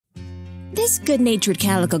This good-natured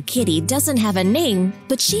calico kitty doesn't have a name,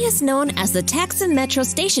 but she is known as the Taksim Metro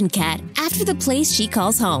Station Cat after the place she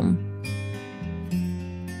calls home.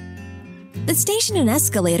 The station and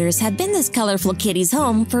escalators have been this colorful kitty's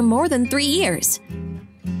home for more than 3 years.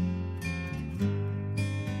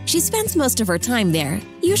 She spends most of her time there,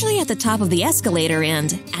 usually at the top of the escalator,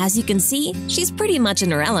 and, as you can see, she's pretty much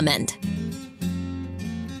in her element.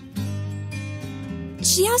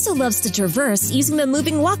 She also loves to traverse using the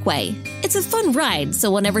moving walkway. It's a fun ride,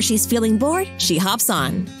 so whenever she's feeling bored, she hops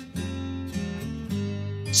on.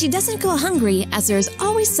 She doesn't go hungry as there's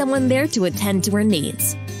always someone there to attend to her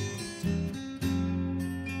needs.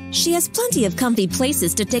 She has plenty of comfy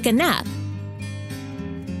places to take a nap,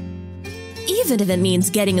 even if it means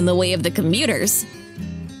getting in the way of the commuters.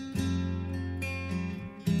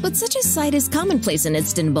 But such a sight is commonplace in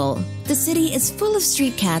Istanbul. The city is full of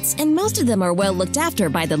street cats, and most of them are well looked after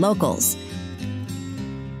by the locals.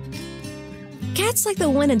 Cats like the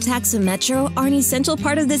one in Taksim Metro are an essential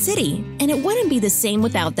part of the city, and it wouldn't be the same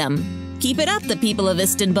without them. Keep it up, the people of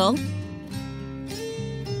Istanbul!